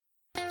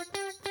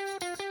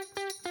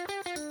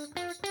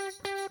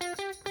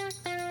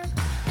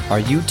Are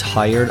you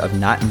tired of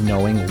not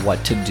knowing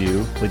what to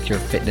do with your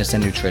fitness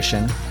and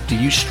nutrition? Do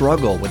you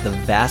struggle with the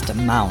vast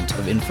amount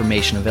of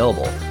information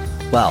available?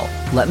 Well,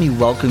 let me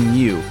welcome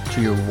you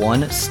to your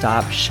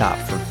one-stop shop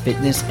for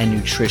fitness and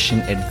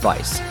nutrition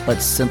advice.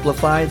 Let's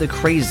simplify the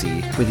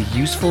crazy with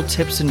useful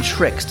tips and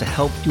tricks to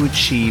help you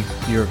achieve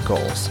your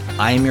goals.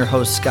 I am your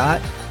host,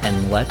 Scott,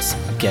 and let's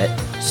get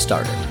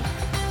started.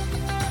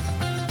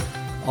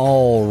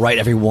 All right,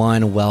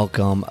 everyone,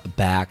 welcome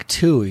back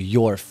to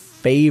your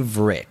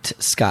favorite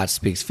Scott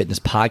Speaks Fitness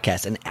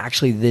podcast. And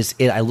actually,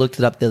 I looked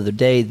it up the other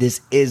day. This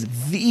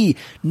is the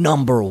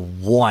number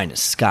one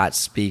Scott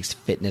Speaks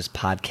Fitness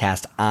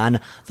podcast on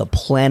the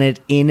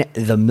planet in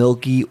the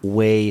Milky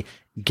Way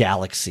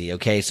galaxy.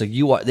 Okay, so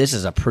this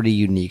is a pretty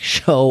unique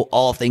show.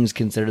 All things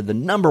considered, the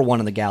number one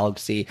in the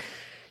galaxy.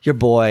 Your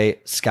boy,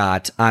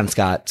 Scott, on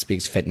Scott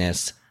Speaks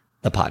Fitness,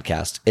 the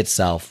podcast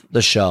itself,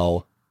 the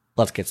show.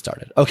 Let's get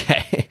started.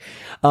 Okay.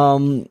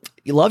 You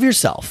love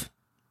yourself.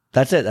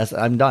 That's it.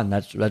 I'm done.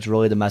 That's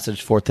really the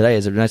message for today.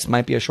 This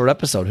might be a short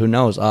episode. Who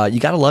knows? You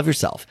got to love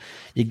yourself.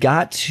 You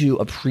got to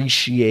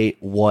appreciate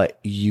what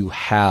you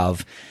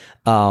have.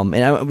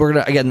 We're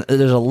gonna, again,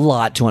 there's a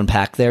lot to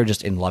unpack there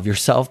just in love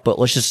yourself, but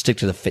let's just stick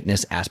to the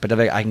fitness aspect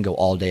of it. I can go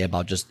all day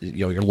about just,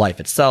 your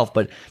life itself,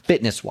 but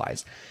fitness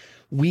wise,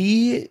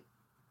 we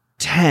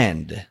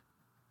tend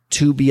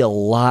to be a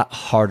lot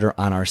harder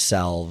on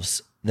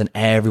ourselves than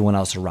everyone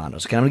else around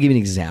us. Okay, I'm gonna give you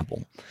an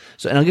example.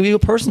 And I'll give you a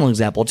personal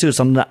example too,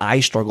 something that I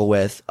struggle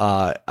with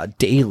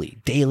daily.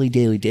 And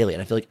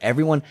I feel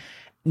like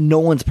no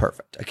one's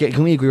perfect. Okay,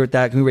 can we agree with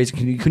that? Can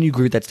you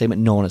agree with that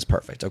statement? No one is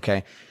perfect.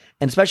 Okay,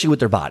 and especially with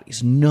their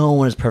bodies, no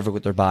one is perfect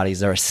with their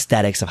bodies. Their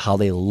aesthetics of how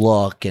they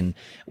look, and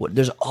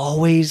there's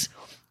always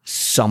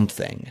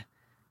something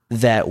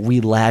that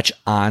we latch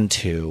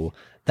onto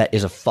that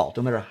is a fault.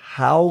 No matter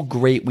how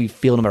great we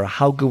feel, no matter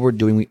how good we're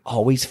doing, we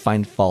always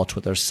find faults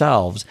with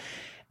ourselves.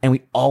 And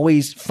we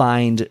always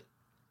find,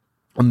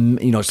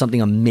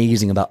 something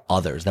amazing about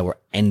others that we're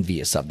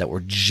envious of, that we're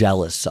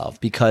jealous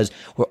of, because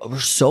we're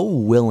so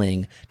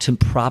willing to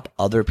prop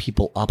other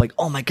people up. Like,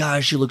 oh my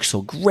gosh, you look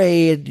so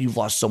great. You've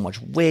lost so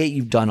much weight.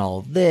 You've done all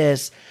of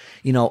this.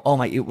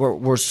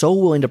 We're so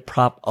willing to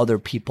prop other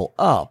people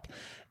up,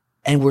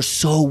 and we're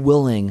so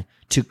willing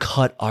to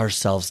cut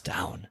ourselves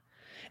down.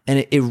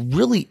 And it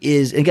really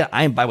is. Again,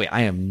 I'm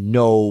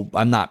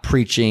not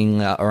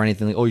preaching or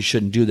anything like, oh, you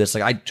shouldn't do this.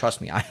 Like,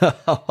 trust me,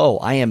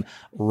 I am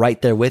right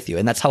there with you.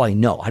 And that's how I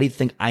know. How do you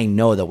think I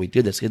know that we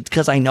do this? It's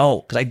because I know,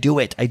 because I do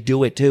it. I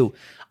do it too.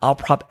 I'll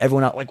prop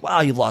everyone out like,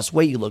 wow, you've lost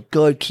weight. You look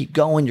good. Keep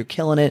going. You're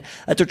killing it.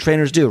 That's what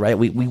trainers do, right?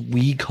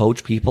 We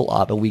coach people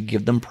up and we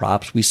give them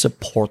props. We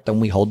support them.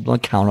 We hold them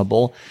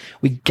accountable.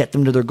 We get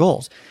them to their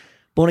goals.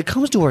 But when it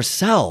comes to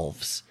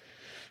ourselves,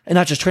 and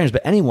not just trainers,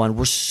 but anyone,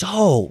 we're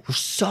so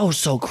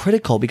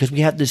critical because we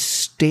have this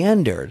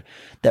standard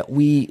that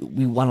we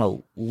want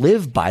to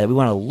live by, that we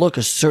want to look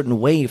a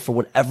certain way for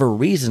whatever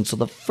reason. So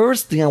the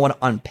first thing I want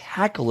to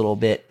unpack a little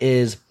bit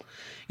is,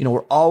 we're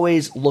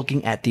always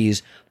looking at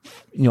these,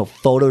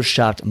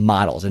 photoshopped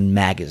models in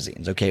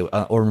magazines, okay,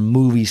 or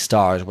movie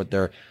stars with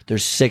their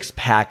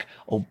six-pack,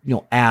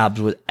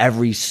 abs with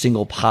every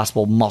single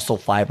possible muscle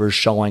fiber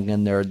showing,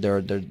 and they're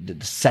the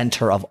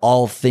center of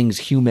all things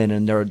human,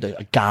 and they're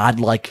the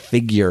godlike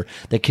figure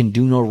that can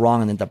do no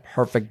wrong, and then the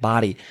perfect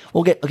body.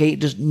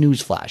 Just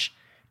newsflash,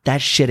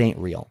 that shit ain't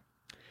real.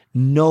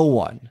 No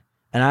one,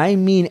 and I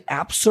mean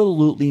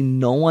absolutely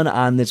no one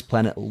on this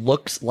planet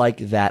looks like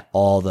that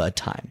all the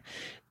time.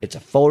 It's a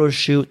photo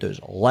shoot.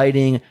 There's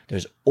lighting.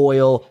 There's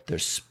oil.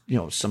 There's,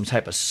 some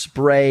type of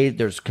spray.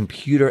 There's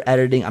computer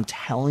editing. I'm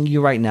telling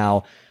you right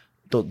now,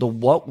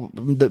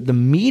 the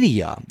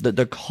media,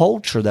 the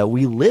culture that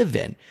we live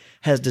in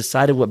has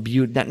decided what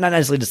beauty, not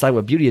necessarily decided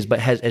what beauty is, but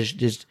has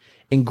just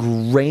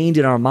ingrained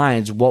in our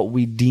minds what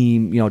we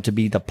deem, to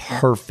be the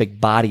perfect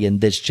body in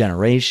this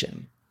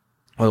generation.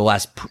 Or the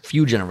last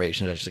few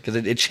generations, because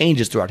it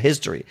changes throughout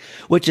history,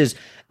 which is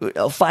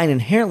fine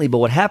inherently. But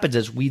what happens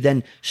is we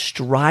then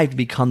strive to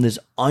become this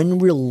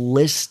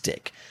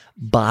unrealistic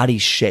body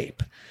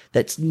shape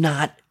that's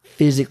not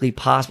physically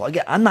possible.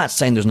 Again, I'm not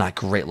saying there's not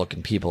great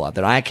looking people out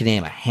there. I can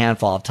name a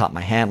handful off the top of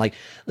my hand. Like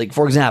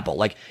for example,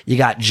 like you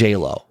got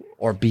J-Lo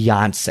or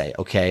Beyonce,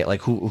 okay,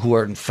 like who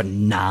are in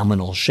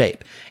phenomenal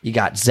shape. You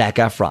got Zac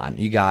Efron,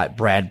 you got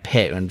Brad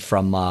Pitt, and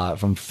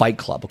from Fight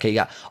Club, okay, you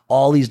got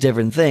all these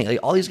different things. Like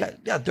all these guys,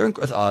 yeah, they're in,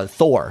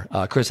 Thor,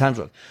 Chris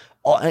Hemsworth,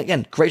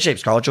 again, great shape.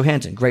 Scarlett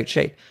Johansson, great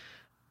shape.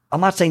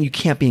 I'm not saying you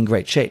can't be in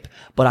great shape,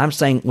 but I'm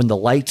saying when the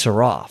lights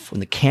are off,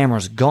 when the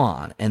camera's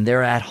gone, and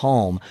they're at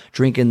home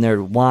drinking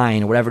their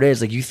wine or whatever it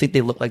is, like you think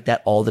they look like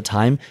that all the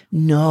time?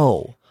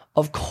 No.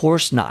 Of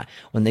course not.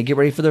 When they get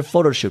ready for their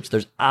photo shoots,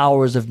 there's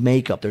hours of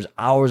makeup. There's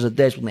hours of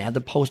this. When they have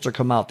the poster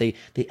come out, they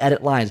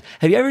edit lines.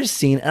 Have you ever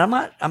seen, and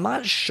I'm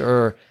not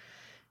sure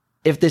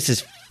if this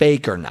is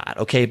fake or not,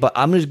 okay? But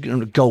I'm just going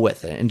to go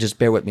with it and just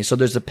bear with me. So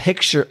there's a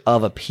picture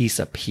of a piece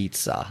of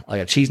pizza, like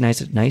a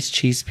nice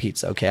cheese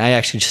pizza, okay? I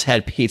actually just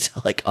had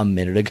pizza like a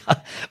minute ago.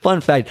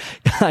 Fun fact,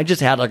 I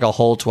just had like a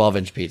whole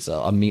 12-inch pizza,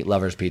 a meat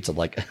lover's pizza,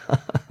 like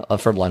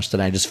for lunch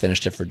today. I just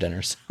finished it for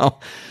dinner. So,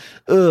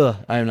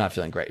 I am not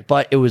feeling great,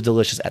 but it was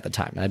delicious at the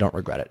time, and I don't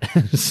regret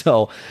it.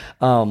 So,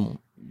 and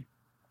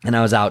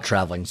I was out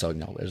traveling, so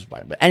no, it was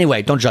fine. But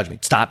anyway, don't judge me.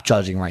 Stop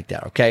judging right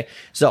there, okay?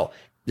 So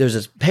there's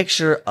this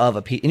picture of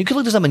a pizza, and you can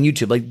look this up on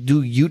YouTube, like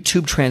do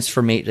YouTube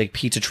transformation, like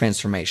pizza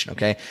transformation,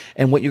 okay?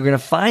 And what you're going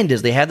to find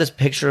is they have this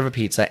picture of a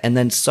pizza, and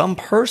then some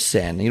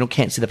person, you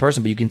can't see the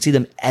person, but you can see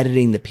them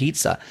editing the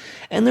pizza.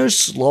 And they're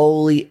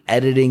slowly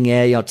editing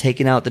it,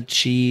 taking out the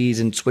cheese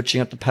and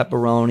switching up the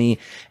pepperoni.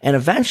 And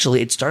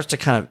eventually it starts to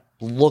kind of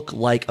look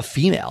like a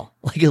female,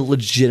 like a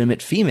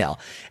legitimate female.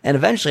 And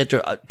eventually after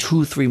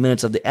 2-3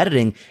 minutes of the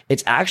editing,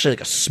 it's actually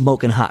like a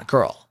smoking hot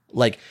girl,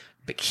 like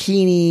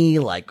bikini,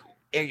 like,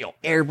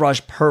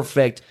 airbrush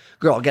perfect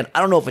girl. Again, I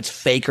don't know if it's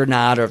fake or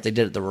not, or if they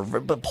did it the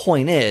reverse, but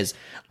point is,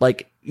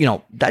 like,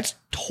 that's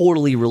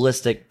totally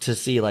realistic to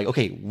see, like,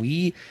 okay,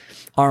 we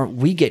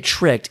get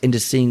tricked into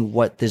seeing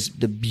what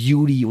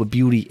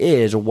beauty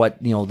is, or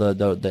what,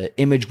 the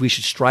image we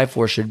should strive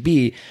for should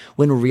be,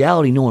 when in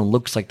reality, no one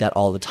looks like that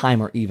all the time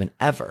or even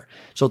ever.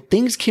 So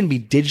things can be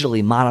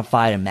digitally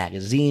modified in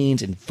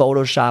magazines and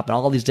Photoshop and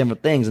all these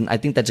different things. And I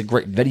think that's a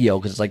great video,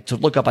 because it's like to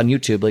look up on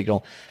YouTube, like,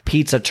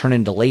 pizza turn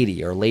into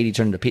lady, or lady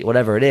turn into pizza,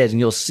 whatever it is. And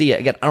you'll see it.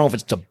 Again, I don't know if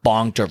it's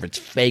debunked or if it's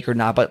fake or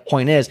not, but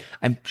point is,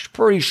 I'm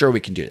pretty sure we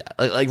can do that.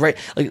 Like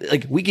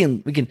we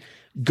can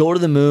go to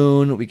the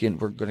moon. We're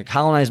going to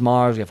colonize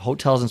Mars. We have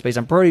hotels in space.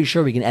 I'm pretty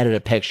sure we can edit a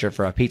picture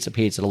for a pizza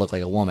to look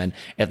like a woman.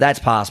 If that's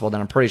possible, then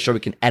I'm pretty sure we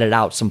can edit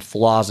out some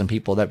flaws in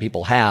people that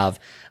people have,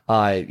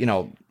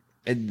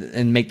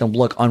 and make them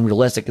look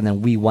unrealistic. And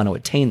then we want to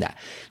attain that.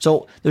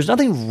 So there's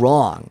nothing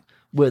wrong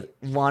with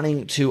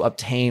wanting to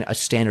obtain a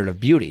standard of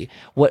beauty.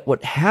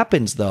 What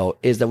happens though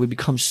is that we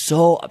become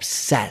so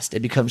obsessed.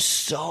 It becomes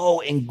so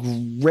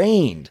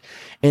ingrained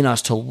in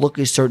us to look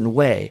a certain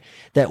way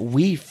that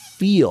we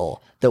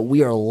feel that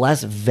we are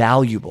less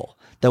valuable,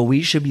 that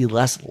we should be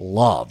less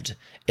loved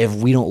if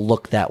we don't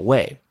look that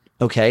way.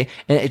 Okay.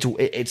 And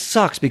it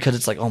sucks, because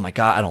it's like, oh my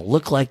God, I don't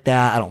look like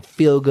that. I don't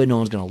feel good. No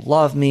one's going to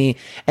love me.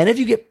 And if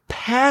you get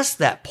past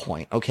that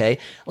point, okay,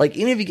 like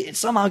even if you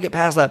somehow get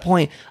past that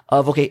point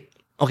of, okay,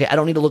 I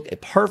don't need to look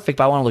perfect,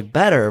 but I want to look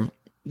better,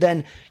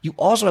 then you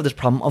also have this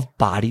problem of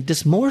body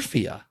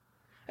dysmorphia.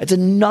 It's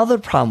another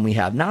problem we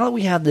have. Now that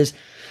we have this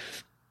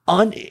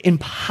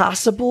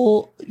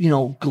impossible,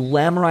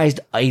 glamorized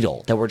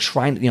idol that we're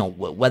trying to,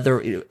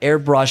 whether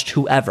airbrushed,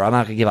 whoever, I'm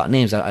not going to give out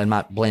names, I'm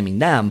not blaming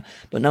them,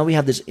 but now we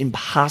have this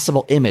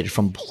impossible image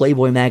from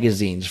Playboy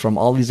magazines, from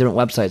all these different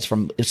websites,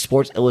 from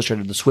Sports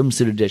Illustrated, the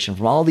swimsuit edition,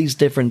 from all these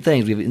different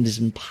things. We have these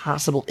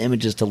impossible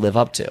images to live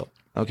up to.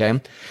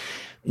 Okay.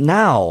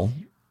 Now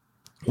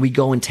we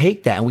go and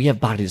take that, and we have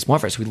body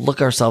dysmorphia. So we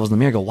look ourselves in the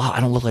mirror and go, wow, I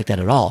don't look like that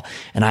at all.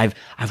 And I've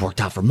worked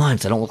out for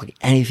months. I don't look like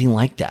anything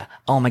like that.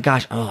 Oh my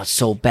gosh. Oh, it's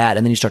so bad.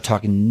 And then you start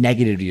talking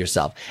negative to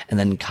yourself. And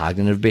then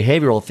cognitive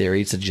behavioral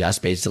theory suggests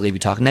basically if you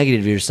talk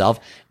negative to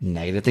yourself,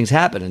 negative things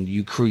happen, and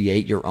you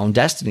create your own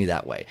destiny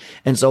that way.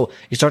 And so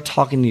you start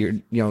talking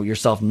to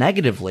yourself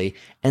negatively,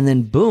 and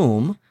then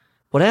boom,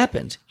 what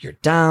happens? You're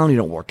down, you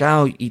don't work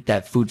out, you eat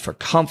that food for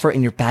comfort,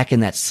 and you're back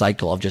in that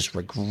cycle of just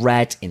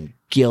regret and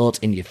guilt,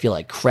 and you feel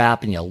like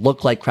crap, and you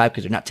look like crap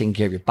because you're not taking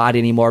care of your body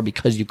anymore,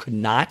 because you could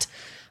not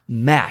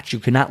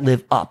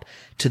live up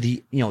to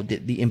the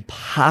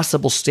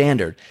impossible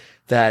standard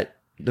that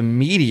the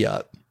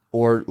media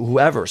or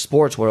whoever,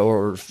 sports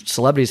or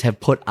celebrities have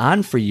put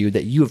on for you,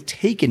 that you have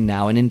taken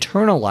now and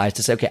internalized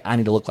to say, okay, I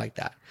need to look like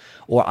that,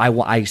 or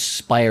I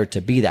aspire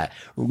to be that,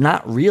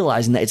 not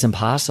realizing that it's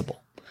impossible.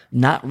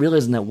 Not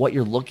realizing that what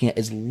you're looking at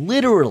is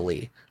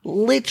literally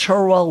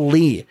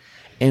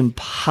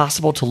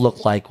impossible to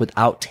look like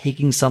without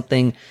taking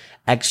something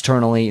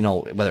externally,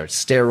 whether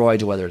it's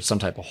steroids or whether it's some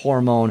type of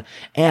hormone,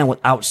 and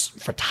without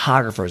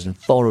photographers and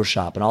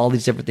Photoshop and all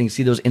these different things.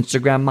 See those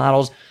Instagram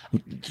models?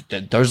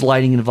 There's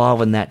lighting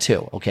involved in that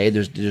too. Okay.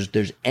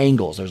 There's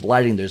angles, there's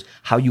lighting, there's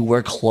how you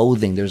wear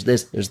clothing, there's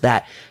this, there's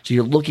that. So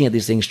you're looking at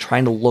these things,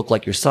 trying to look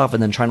like yourself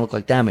and then trying to look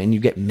like them. And you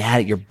get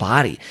mad at your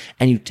body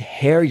and you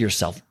tear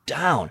yourself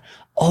down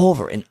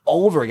over and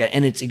over again.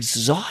 And it's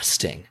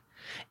exhausting.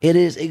 It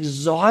is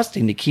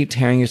exhausting to keep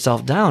tearing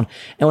yourself down.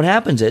 And what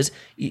happens is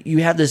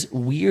you have this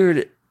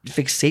weird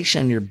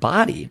fixation on your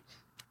body,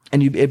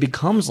 and it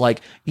becomes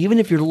like, even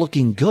if you're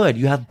looking good,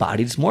 you have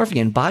body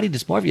dysmorphia. And body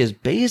dysmorphia is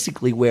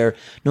basically where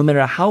no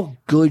matter how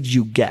good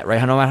you get,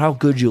 right? No matter how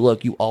good you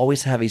look, you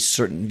always have a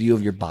certain view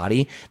of your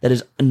body that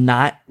is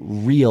not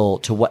real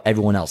to what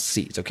everyone else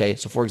sees. Okay.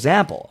 So for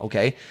example,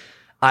 okay,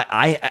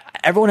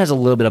 everyone has a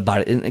little bit of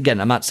body, and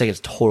again, I'm not saying it's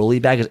totally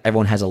bad, because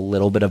everyone has a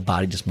little bit of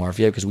body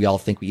dysmorphia, because we all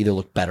think we either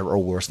look better or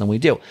worse than we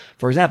do.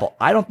 For example,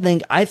 I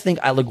think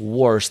I look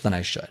worse than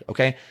I should.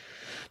 Okay.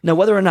 Now,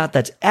 whether or not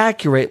that's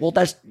accurate, well,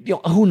 that's,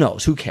 who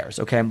knows? Who cares?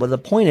 Okay. But the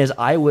point is,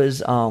 I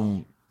was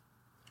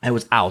I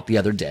was out the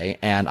other day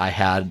and I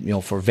had,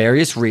 for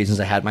various reasons,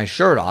 I had my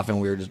shirt off and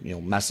we were just,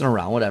 messing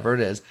around, whatever it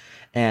is.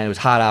 And it was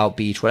hot out,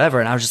 beach, whatever.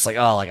 And I was just like,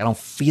 oh, like, I don't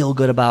feel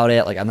good about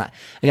it. Like, I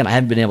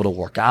haven't been able to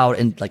work out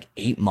in like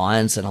 8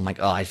 months. And I'm like,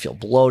 oh, I feel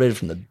bloated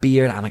from the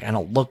beer. And I'm like, I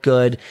don't look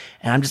good.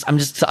 And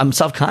I'm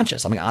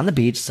self-conscious. I'm like on the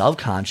beach,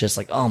 self-conscious,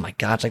 like, oh my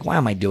gosh, like, why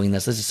am I doing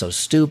this? This is so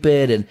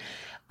stupid. And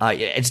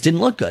it just didn't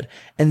look good.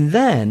 And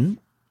then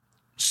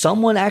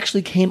someone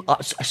actually came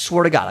up. I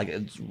swear to God, like,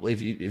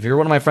 if you're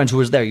one of my friends who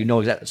was there,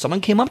 exactly.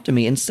 Someone came up to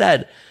me and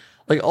said,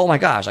 like, oh my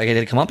gosh, I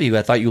did come up to you.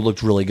 I thought you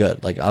looked really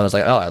good. Like, I was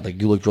like, oh, like,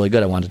 you looked really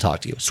good. I wanted to talk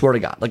to you. Swear to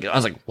God. Like, I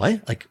was like,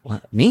 what? Like,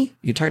 what? Me?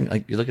 You're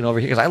looking over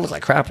here? Because I look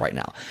like crap right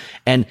now.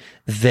 And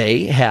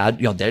they had,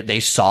 they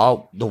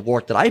saw the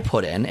work that I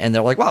put in and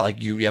they're like, wow,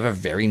 like, you have a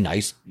very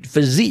nice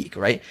physique,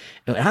 right?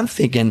 And I'm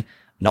thinking,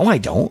 no, I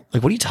don't.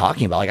 Like, what are you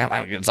talking about?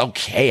 Like, it's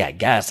okay, I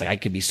guess. Like, I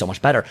could be so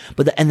much better.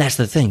 And that's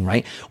the thing,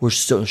 right?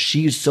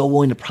 She's so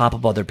willing to prop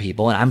up other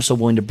people and I'm so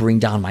willing to bring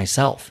down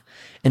myself.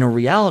 And in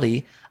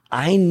reality,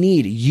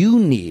 you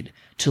need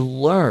to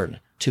learn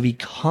to be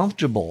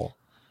comfortable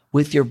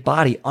with your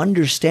body.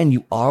 Understand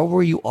you are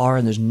where you are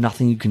and there's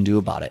nothing you can do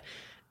about it.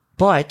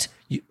 But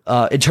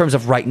in terms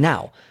of right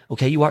now,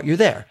 okay, you're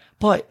there.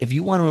 But if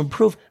you want to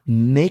improve,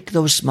 make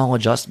those small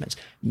adjustments.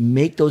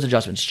 Make those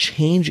adjustments.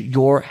 Change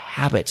your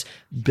habits.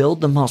 Build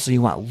the muscle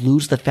you want.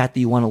 Lose the fat that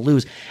you want to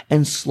lose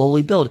and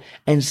slowly build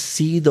and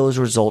see those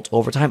results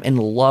over time and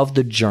love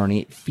the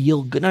journey.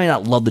 Feel good.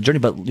 Not love the journey,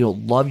 but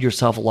love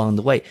yourself along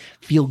the way.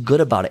 Feel good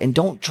about it. And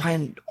don't try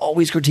and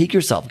always critique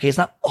yourself. Okay. It's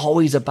not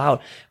always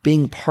about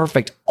being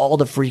perfect all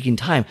the freaking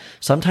time.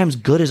 Sometimes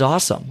good is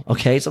awesome.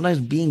 Okay. Sometimes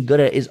being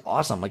good at it is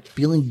awesome. Like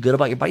feeling good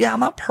about your body. Yeah,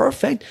 I'm not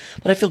perfect,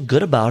 but I feel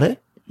good about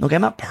it. Okay,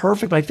 I'm not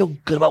perfect, but I feel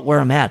good about where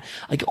I'm at.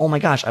 Like, oh my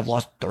gosh, I've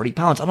lost 30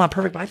 pounds. I'm not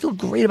perfect, but I feel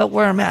great about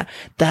where I'm at.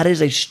 That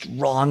is a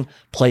strong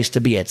place to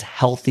be. It's a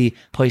healthy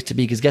place to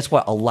be. Because guess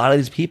what? A lot of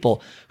these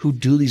people who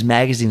do these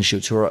magazine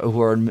shoots,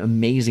 who are in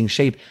amazing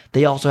shape,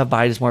 they also have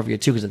body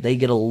dysmorphia too. Because if they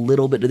get a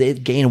little bit, they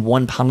gain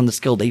 1 pound on the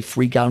scale, they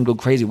freak out and go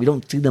crazy. We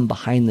don't see them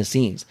behind the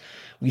scenes.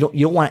 You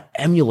don't want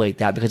to emulate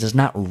that because it's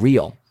not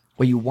real.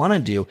 What you want to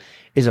do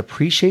is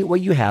appreciate what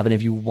you have. And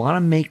if you want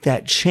to make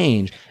that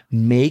change,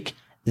 make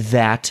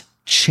that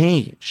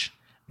change.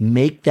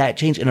 Make that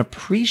change and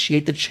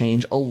appreciate the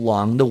change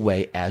along the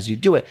way as you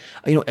do it.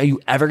 Are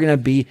you ever going to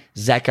be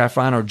Zac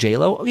Efron or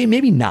J-Lo? Okay,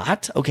 maybe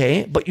not.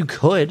 Okay, but you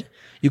could.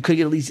 You could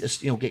at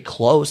least, get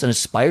close and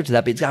aspire to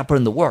that, but it's got to put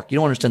in the work. You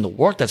don't understand the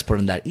work that's put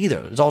in that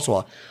either. There's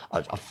also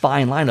a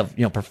fine line of,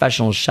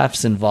 professional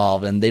chefs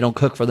involved and they don't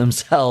cook for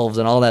themselves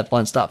and all that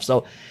fun stuff.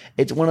 So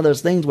it's one of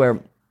those things where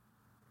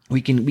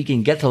we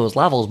can get to those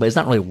levels, but it's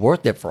not really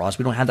worth it for us.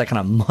 We don't have that kind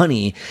of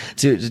money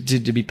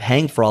to be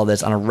paying for all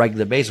this on a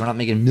regular basis. We're not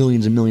making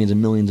millions and millions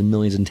and millions and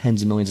millions and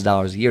tens of millions of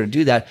dollars a year to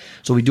do that.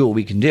 So we do what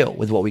we can do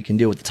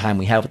with the time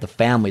we have, with the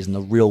families and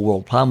the real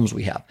world problems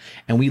we have.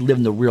 And we live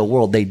in the real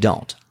world. They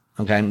don't.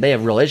 Okay. And they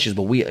have real issues,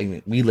 but we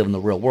live in the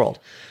real world.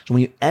 So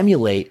when you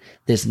emulate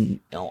this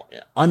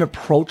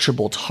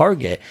unapproachable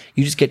target,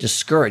 you just get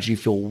discouraged. You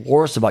feel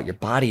worse about your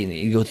body and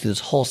you go through this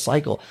whole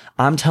cycle.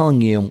 I'm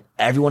telling you,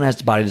 everyone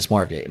has body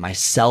dysmorphia,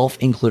 myself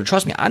included.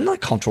 Trust me, I'm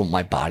not comfortable with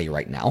my body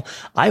right now.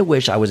 I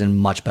wish I was in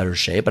much better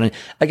shape. And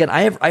again,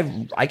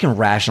 I can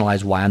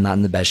rationalize why I'm not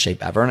in the best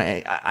shape ever.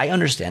 And I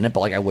understand it,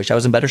 but like, I wish I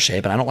was in better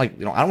shape. And I don't I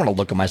don't want to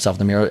look at myself in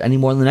the mirror any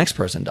more than the next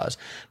person does.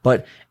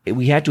 But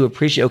we have to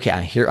appreciate, okay,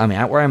 I'm here, I'm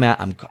at where I'm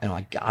at.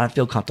 I gotta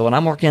feel comfortable. And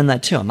I'm working on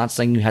that too. I'm not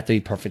saying you have to be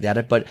perfect at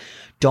it, but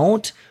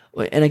don't.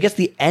 And I guess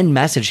the end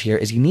message here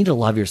is you need to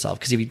love yourself,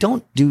 because if you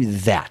don't do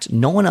that,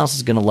 no one else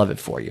is going to love it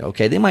for you.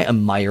 Okay. They might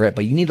admire it,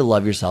 but you need to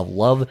love yourself,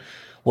 love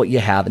what you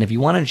have. And if you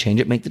want to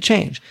change it, make the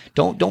change.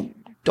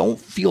 Don't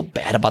feel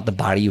bad about the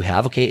body you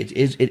have. Okay.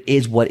 It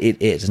is what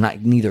it is. It's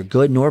not neither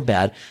good nor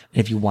bad. And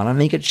if you want to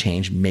make a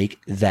change, make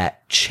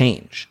that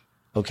change.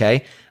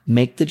 Okay.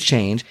 Make the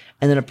change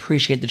and then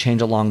appreciate the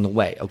change along the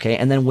way. Okay.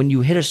 And then when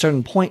you hit a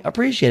certain point,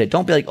 appreciate it.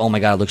 Don't be like, oh my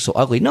God, it looks so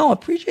ugly. No,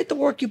 appreciate the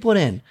work you put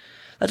in.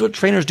 That's what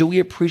trainers do. We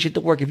appreciate the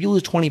work. If you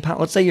lose 20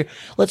 pounds, let's say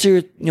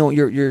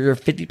you're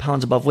 50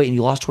 pounds above weight and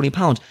you lost 20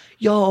 pounds.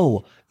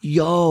 Yo,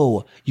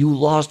 you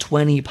lost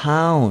 20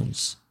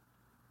 pounds.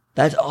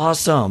 That's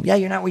awesome. Yeah,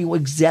 you're not where you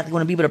exactly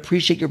want to be, but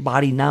appreciate your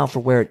body now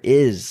for where it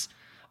is.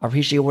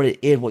 Appreciate what it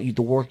is,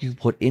 the work you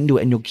put into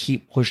it, and you'll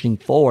keep pushing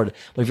forward.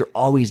 But if you're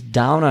always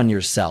down on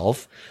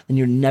yourself, then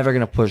you're never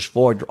going to push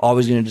forward. You're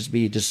always going to just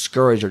be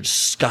discouraged or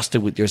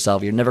disgusted with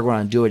yourself. You're never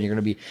going to do it. You're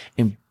going to be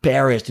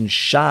embarrassed and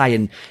shy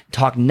and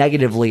talk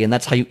negatively. And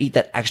that's how you eat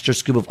that extra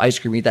scoop of ice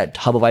cream, eat that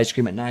tub of ice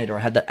cream at night, or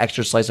have that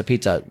extra slice of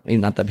pizza.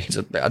 Not that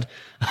pizza's bad,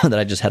 that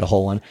I just had a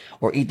whole one.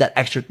 Or eat that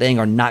extra thing,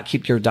 or not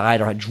keep your diet,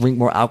 or drink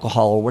more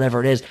alcohol, or whatever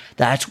it is.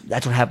 That's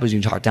what happens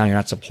when you talk down. You're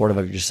not supportive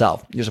of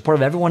yourself. You're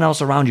supportive of everyone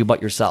else around you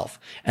but yourself. yourself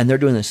and they're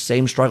doing the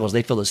same struggles.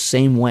 They feel the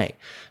same way.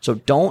 So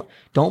don't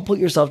put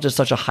yourself to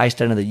such a high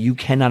standard that you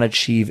cannot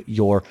achieve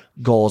your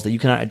goals, that you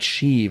cannot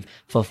achieve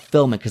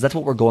fulfillment, because that's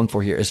what we're going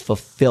for here is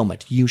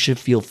fulfillment. You should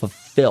feel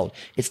fulfilled.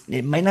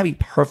 It might not be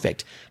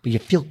perfect, but you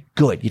feel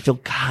good. You feel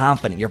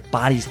confident. Your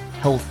body's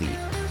healthy.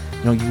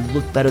 You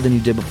look better than you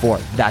did before.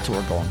 That's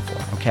what we're going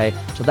for, okay?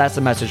 So that's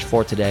the message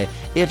for today.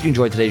 If you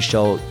enjoyed today's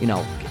show,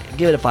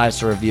 give it a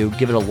 5-star review,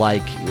 give it a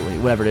like,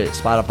 whatever it is,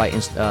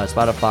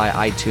 Spotify,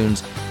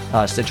 iTunes,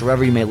 Stitcher,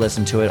 wherever you may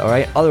listen to it, all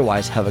right?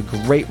 Otherwise, have a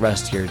great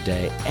rest of your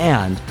day,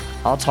 and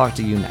I'll talk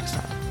to you next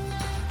time.